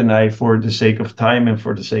 right? And for the sake of time and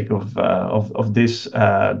for the sake of this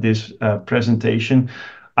presentation,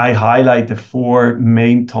 I highlight the four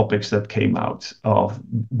main topics that came out of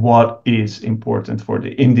what is important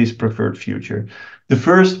in this preferred future. The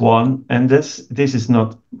first one, and this is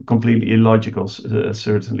not completely illogical,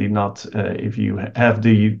 certainly not if you have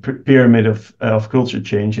the pyramid of culture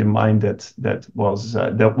change in mind that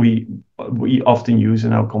we often use,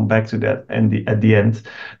 and I'll come back to that at the end.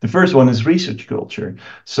 The first one is research culture.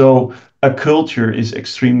 So a culture is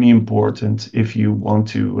extremely important if you want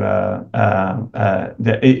to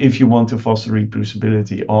foster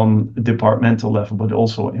reproducibility on departmental level, but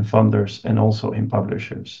also in funders and also in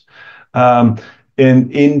publishers.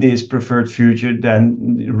 And in this preferred future,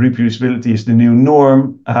 then reproducibility is the new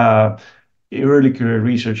norm. Early career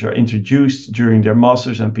researchers are introduced during their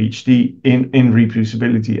master's and PhD in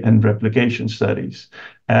reproducibility and replication studies,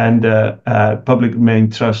 and public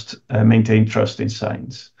maintain trust in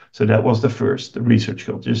science. So that was the first, the research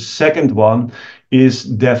culture. The second one is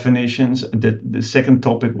definitions. The second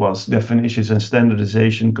topic was definitions and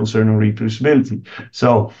standardization concerning reproducibility.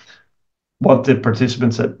 So what the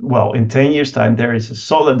participants said, well, in 10 years' time, there is a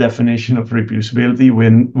solid definition of reproducibility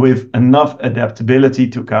with enough adaptability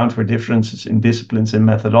to account for differences in disciplines and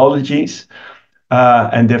methodologies.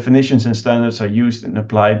 And definitions and standards are used and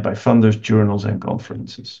applied by funders, journals, and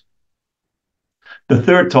conferences. The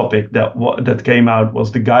third topic that came out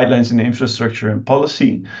was the guidelines in infrastructure and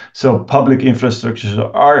policy. So public infrastructures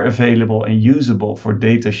are available and usable for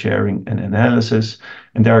data sharing and analysis.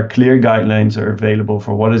 And there are clear guidelines that are available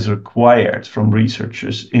for what is required from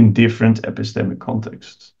researchers in different epistemic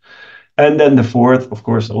contexts. And then the fourth, of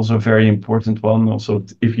course, also a very important one. Also,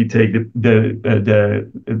 if you take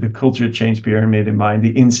the culture change pyramid in mind,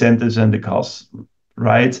 the incentives and the costs.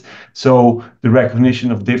 Right. So the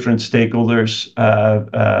recognition of different stakeholders,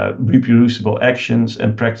 reproducible actions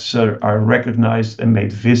and practices are recognized and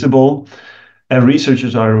made visible. And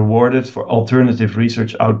researchers are rewarded for alternative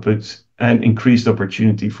research outputs and increased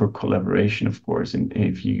opportunity for collaboration, of course,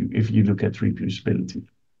 if you look at reproducibility.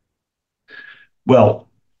 Well,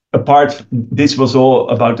 this was all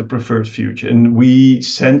about the preferred future, and we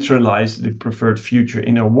centralized the preferred future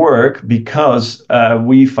in our work because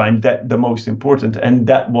we find that the most important, and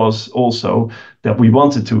that was also that we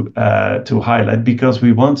wanted to highlight, because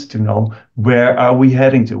we wanted to know, where are we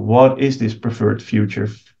heading to? What is this preferred future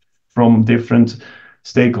from different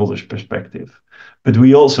stakeholders' perspective? But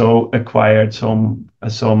we also acquired some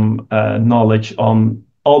knowledge on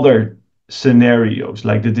other scenarios,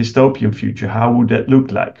 like the dystopian future. How would that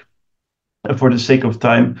look like? And for the sake of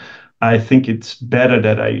time, I think it's better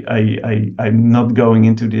that I'm not going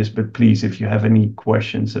into this, but please, if you have any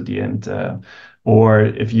questions at the end, or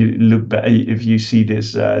if you look back, if you see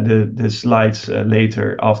this the slides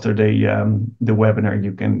later after the webinar,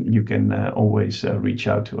 you can always reach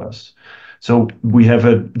out to us. So we have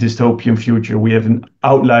a dystopian future. We have an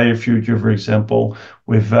outlier future, for example,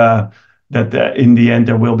 with that in the end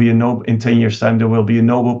there will be in 10 years' time there will be a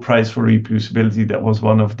Nobel Prize for reproducibility. That was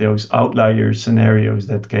one of those outlier scenarios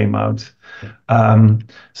that came out.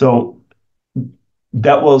 So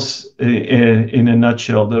that was in a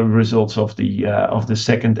nutshell the results of the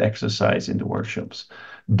second exercise in the workshops.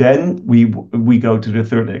 Then we go to the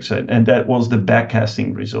third exercise, and that was the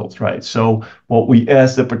backcasting results, right? So what we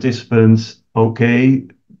asked the participants, okay,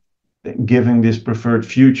 given this preferred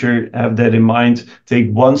future, have that in mind, take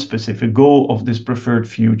one specific goal of this preferred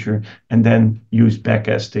future, and then use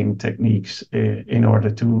backcasting techniques in order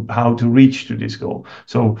to how to reach to this goal.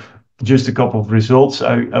 So just a couple of results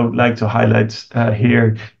I would like to highlight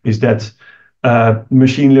here is that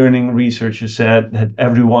machine learning researchers said that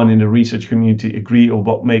everyone in the research community agree on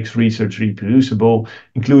what makes research reproducible,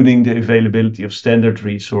 including the availability of standard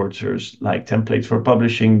resources like templates for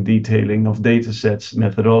publishing, detailing of data sets,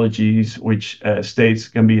 methodologies, which states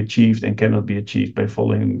can be achieved and cannot be achieved by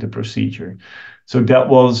following the procedure. So that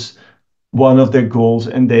was one of their goals,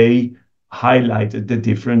 and they highlighted the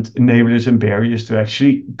different enablers and barriers to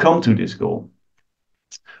actually come to this goal.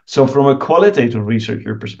 So from a qualitative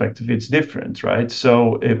researcher perspective, it's different, right?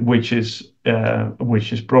 So which is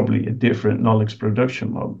probably a different knowledge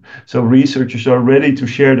production mode. So researchers are ready to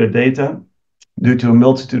share their data due to a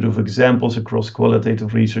multitude of examples across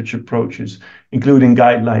qualitative research approaches, including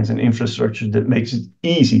guidelines and infrastructure that makes it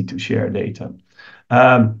easy to share data.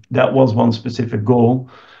 That was one specific goal.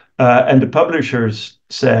 And the publishers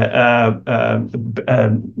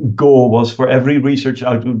goal was for every research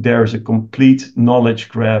output, there is a complete knowledge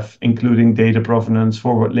graph, including data provenance,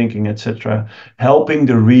 forward linking, etc., helping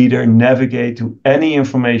the reader navigate to any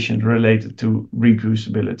information related to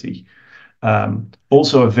reproducibility.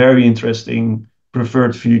 Also a very interesting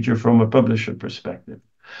preferred future from a publisher perspective.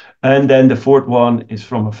 And then the fourth one is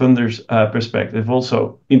from a funder's perspective,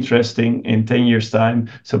 also interesting in 10 years' time.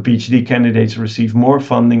 So PhD candidates receive more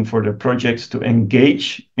funding for their projects to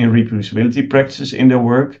engage in reproducibility practices in their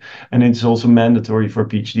work. And it's also mandatory for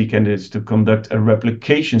PhD candidates to conduct a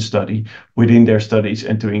replication study within their studies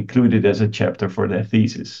and to include it as a chapter for their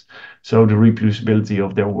thesis. So the reproducibility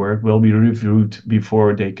of their work will be reviewed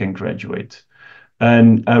before they can graduate.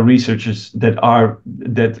 And researchers that are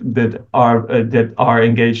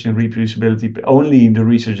engaged in reproducibility, only the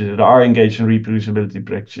researchers that are engaged in reproducibility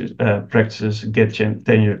practices get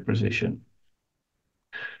tenured position.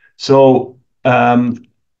 So having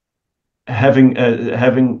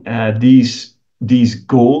these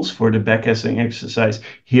goals for the backcasting exercise,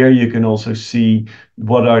 here you can also see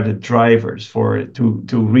what are the drivers for to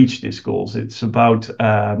reach these goals. It's about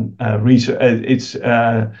research.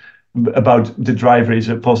 About the driver is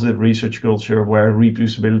a positive research culture where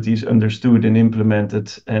reproducibility is understood and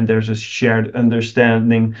implemented, and there's a shared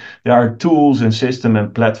understanding. There are tools and systems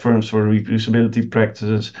and platforms for reproducibility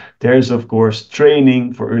practices. There's, of course,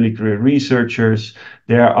 training for early career researchers.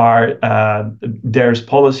 There's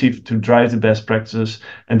policy to drive the best practices,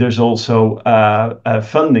 and there's also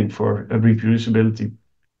funding for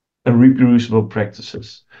reproducible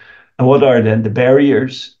practices. And what are then the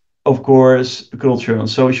barriers? Of course, cultural and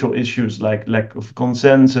social issues like lack of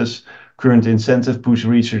consensus, current incentive push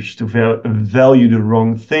research to value the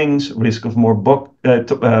wrong things, risk of more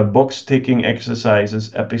box ticking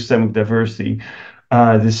exercises, epistemic diversity.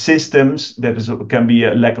 The systems, can be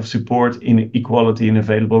a lack of support, inequality in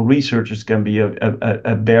available researchers can be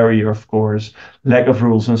a barrier, of course. Lack of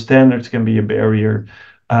rules and standards can be a barrier.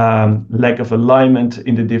 Lack of alignment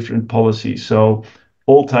in the different policies. So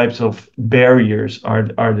all types of barriers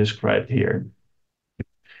are described here.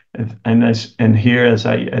 And here, as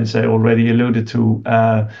I already alluded to,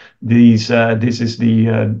 this is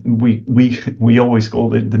we always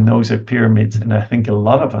called it the Nozick pyramid, and I think a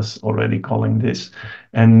lot of us already calling this.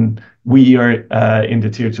 And we are in the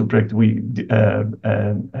Tier 2 project.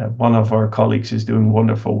 One of our colleagues is doing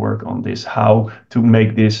wonderful work on this, how to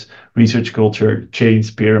make this research culture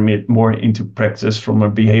change pyramid more into practice from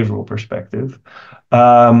a behavioral perspective.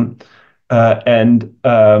 I'm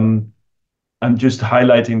just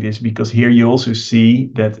highlighting this because here you also see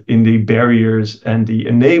that in the barriers and the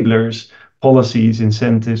enablers, policies,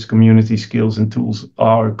 incentives, community skills, and tools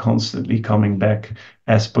are constantly coming back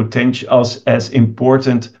as potential, as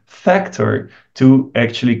important factor to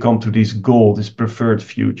actually come to this goal, this preferred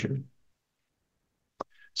future.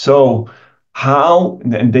 So how,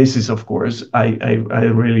 and this is, of course, I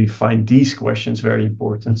really find these questions very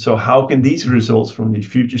important. So how can these results from the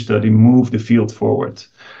future study move the field forward?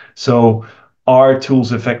 So are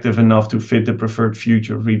tools effective enough to fit the preferred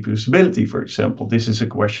future of reproducibility, for example? This is a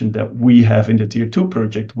question that we have in the Tier 2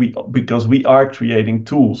 project, because we are creating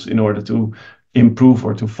tools in order to improve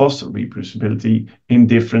or to foster reproducibility in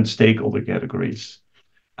different stakeholder categories.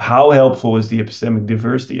 How helpful is the epistemic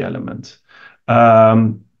diversity element?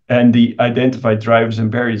 And the identified drivers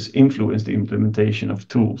and barriers influence the implementation of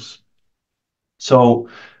tools. So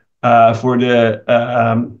for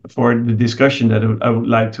the discussion that I would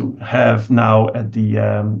like to have now at the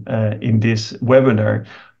in this webinar,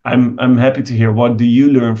 I'm happy to hear, what do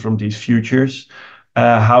you learn from these futures?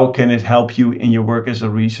 How can it help you in your work as a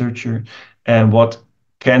researcher, and what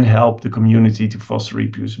can help the community to foster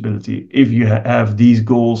reproducibility if you have these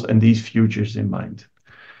goals and these futures in mind?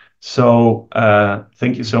 So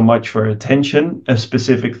thank you so much for your attention.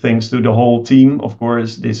 Specific thanks to the whole team. Of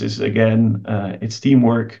course, this is, again, it's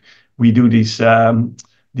teamwork. We do these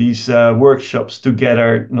workshops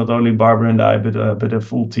together. Not only Barbara and I, but a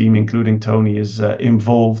full team, including Tony, is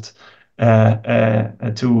involved. So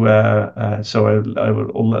I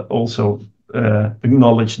will also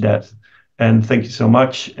acknowledge that. And thank you so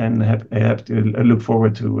much, and I have to look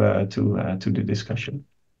forward to the discussion.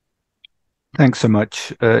 Thanks so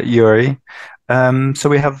much, Yuri. So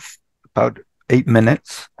we have about 8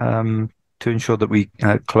 minutes to ensure that we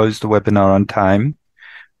close the webinar on time.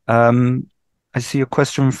 I see a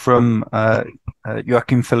question from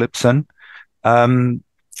Joachim Philipson.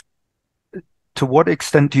 To what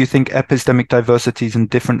extent do you think epistemic diversities and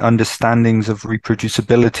different understandings of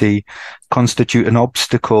reproducibility constitute an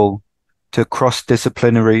obstacle to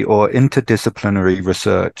cross-disciplinary or interdisciplinary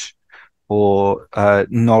research, or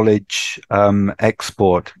knowledge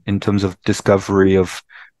export in terms of discovery of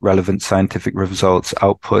relevant scientific results,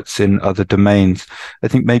 outputs in other domains? I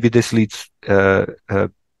think maybe this leads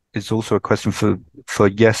is also a question for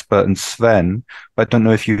Jesper and Sven. I don't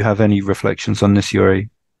know if you have any reflections on this, Yuri.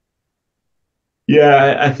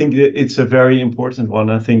 Yeah, I think it's a very important one.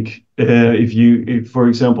 I think for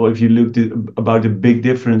example, if you looked at about the big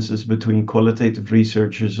differences between qualitative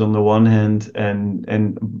researchers on the one hand and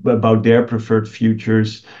about their preferred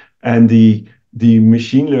futures, and the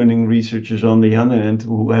machine learning researchers on the other hand,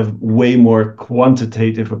 who have way more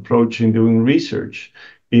quantitative approach in doing research,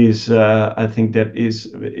 I think that is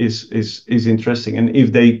interesting. And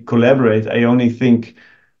if they collaborate, I only think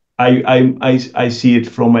I see it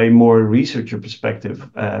from a more researcher perspective,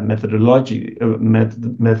 methodology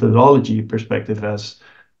perspective, as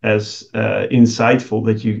insightful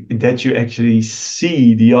that you actually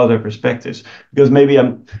see the other perspectives, because maybe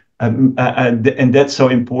and that's so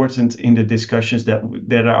important in the discussions that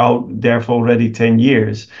are out there for already 10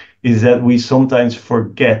 years, is that we sometimes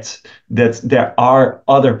forget that there are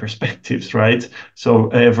other perspectives, right?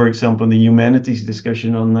 So, for example, in the humanities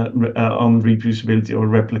discussion on reproducibility or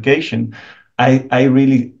replication,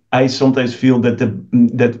 I sometimes feel that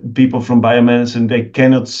that people from biomedicine, they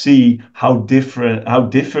cannot see how different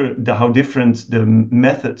the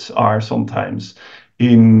methods are sometimes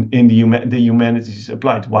in the humanities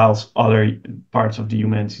applied, whilst other parts of the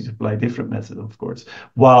humanities apply different methods, of course.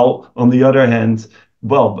 While on the other hand,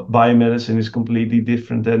 well, biomedicine is completely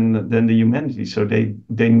different than the humanities, so they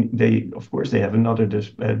of course they have another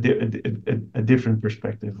a different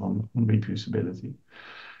perspective on reproducibility.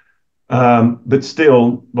 But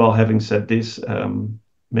still, well, having said this,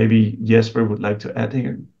 maybe Jesper would like to add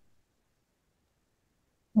here.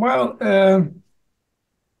 Well,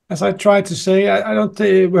 as I tried to say, I don't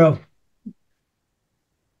think, well,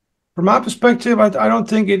 from my perspective, I don't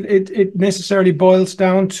think it necessarily boils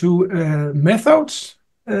down to methods,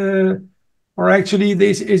 or actually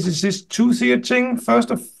this is this two-tiered thing.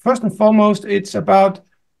 First and foremost, it's about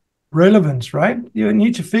relevance, right? You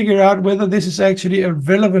need to figure out whether this is actually a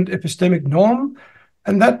relevant epistemic norm,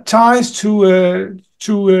 and that ties to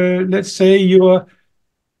let's say your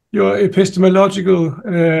epistemological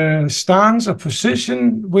stance or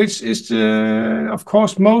position, which is of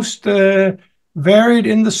course most varied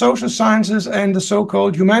in the social sciences and the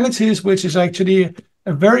so-called humanities, which is actually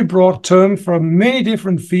a very broad term for many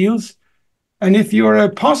different fields. And if you're a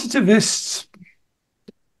positivist,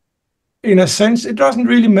 in a sense, it doesn't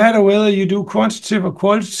really matter whether you do quantitative or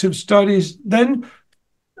qualitative studies. Then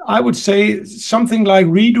I would say something like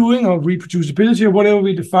redoing or reproducibility, or whatever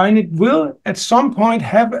we define it, will at some point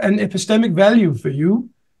have an epistemic value for you.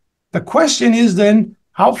 The question is then,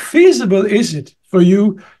 how feasible is it for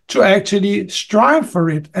you to actually strive for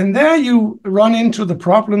it? And there you run into the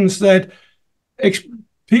problems that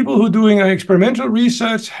people who are doing experimental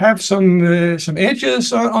research have some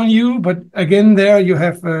edges on you, but again, there you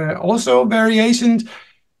have also variations,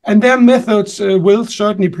 and their methods will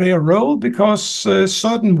certainly play a role, because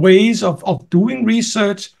certain ways of doing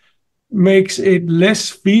research makes it less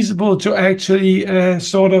feasible to actually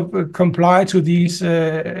sort of comply to these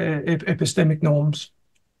epistemic norms.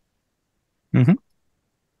 Mm-hmm.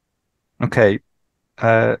 Okay.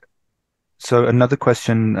 So another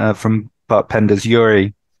question from Bart Penders,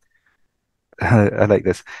 Yuri. I like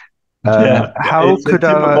this. How It's a could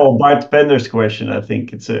our typical Bart Pender's question. I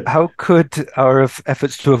think how could our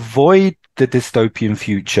efforts to avoid the dystopian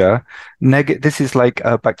future this is like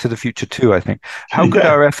Back to the Future 2, I think. How could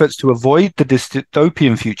yeah. our efforts to avoid the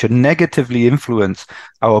dystopian future negatively influence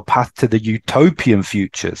our path to the utopian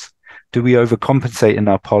futures? Do we overcompensate in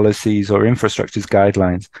our policies or infrastructures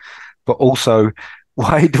guidelines? But also,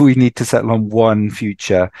 why do we need to settle on one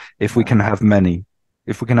future if we can have many?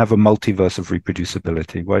 If we can have a multiverse of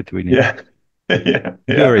reproducibility, why do we need? Yeah. Yeah.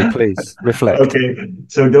 Yuri, Yeah. please reflect. Okay,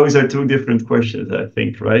 so those are two different questions, I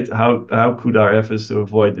think, right? How could our efforts to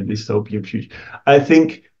avoid the dystopian future? I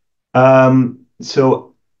think so.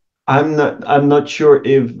 I'm not sure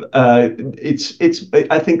if it's.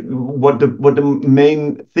 I think what the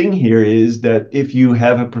main thing here is that if you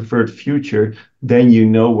have a preferred future, then you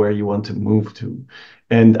know where you want to move to.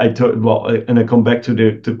 And I come back to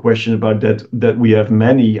the question about that we have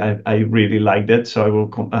many. I really like that, so I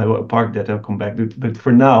will park that. I'll come back to it. But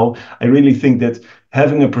for now, I really think that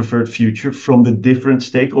having a preferred future from the different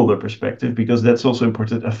stakeholder perspective, because that's also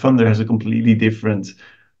important. A funder has a completely different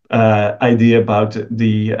idea about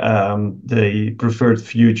the preferred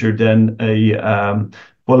future than a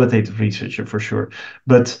qualitative researcher for sure.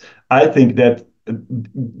 But I think that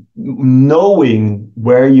knowing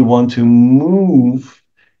where you want to move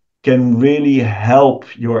can really help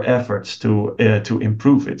your efforts to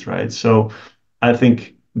improve it, right? So I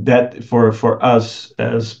think that for us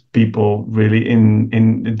as people really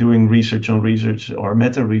in doing research on research or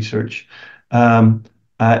meta research,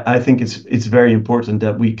 I think it's very important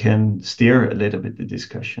that we can steer a little bit the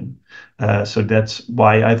discussion. So that's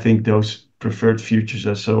why I think those preferred futures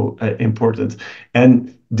are so important.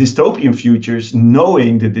 And dystopian futures,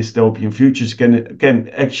 knowing the dystopian futures can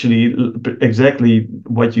actually exactly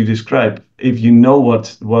what you describe. If you know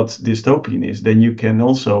what dystopian is, then you can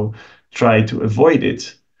also try to avoid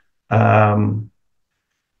it, and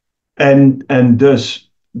thus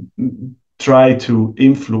try to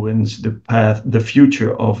influence the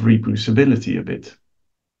future of reproducibility a bit.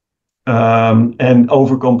 And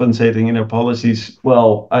overcompensating in our policies,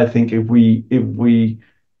 well, I think if we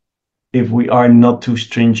are not too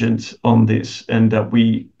stringent on this, and that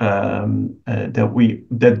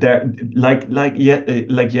there,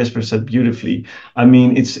 like Jesper said beautifully, I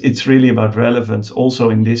mean, it's really about relevance also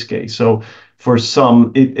in this case. So for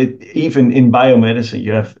some, even in biomedicine,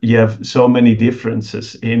 you have so many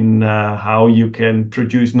differences in how you can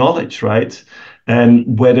produce knowledge, right?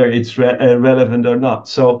 And whether it's relevant or not.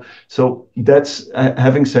 So that's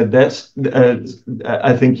having said that,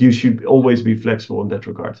 I think you should always be flexible in that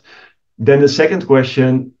regard. Then the second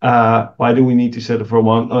question, why do we need to settle for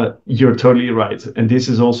one? You're totally right. And this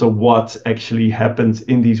is also what actually happens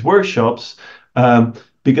in these workshops,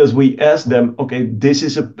 because we ask them, okay, this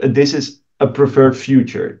is a preferred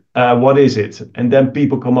future. What is it? And then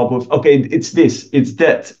people come up with, okay, it's this, it's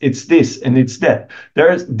that, it's this, and it's that.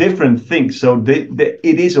 There's different things. So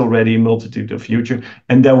it is already a multitude of future.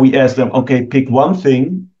 And then we ask them, okay, pick one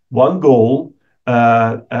thing, one goal,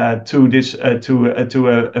 to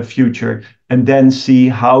a future, and then see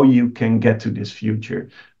how you can get to this future,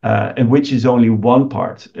 and which is only one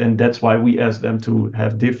part. And that's why we ask them to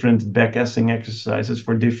have different backcasting exercises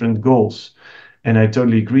for different goals. And I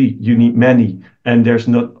totally agree. You need many, and there's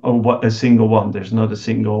not a single one. There's not a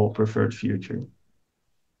single preferred future.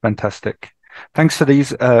 Fantastic. Thanks for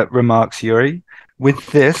these remarks, Yuri. With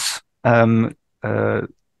this,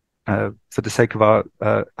 for the sake of our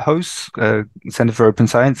hosts, Center for Open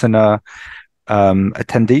Science, and our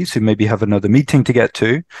attendees who maybe have another meeting to get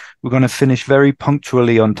to, we're going to finish very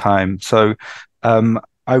punctually on time. So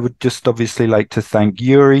I would just obviously like to thank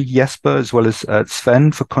Yuri, Jesper, as well as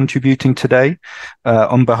Sven for contributing today.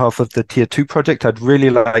 On behalf of the Tier 2 project, I'd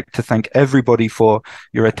really like to thank everybody for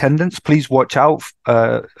your attendance. Please watch out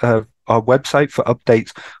our website for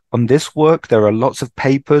updates on this work. There are lots of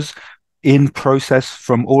papers in process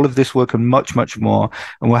from all of this work and much, much more.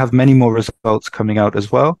 And we'll have many more results coming out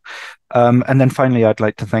as well. And then finally, I'd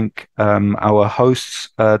like to thank our hosts,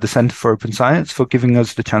 the Center for Open Science, for giving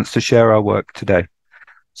us the chance to share our work today.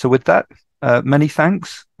 So with that, many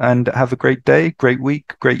thanks, and have a great day, great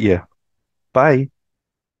week, great year. Bye.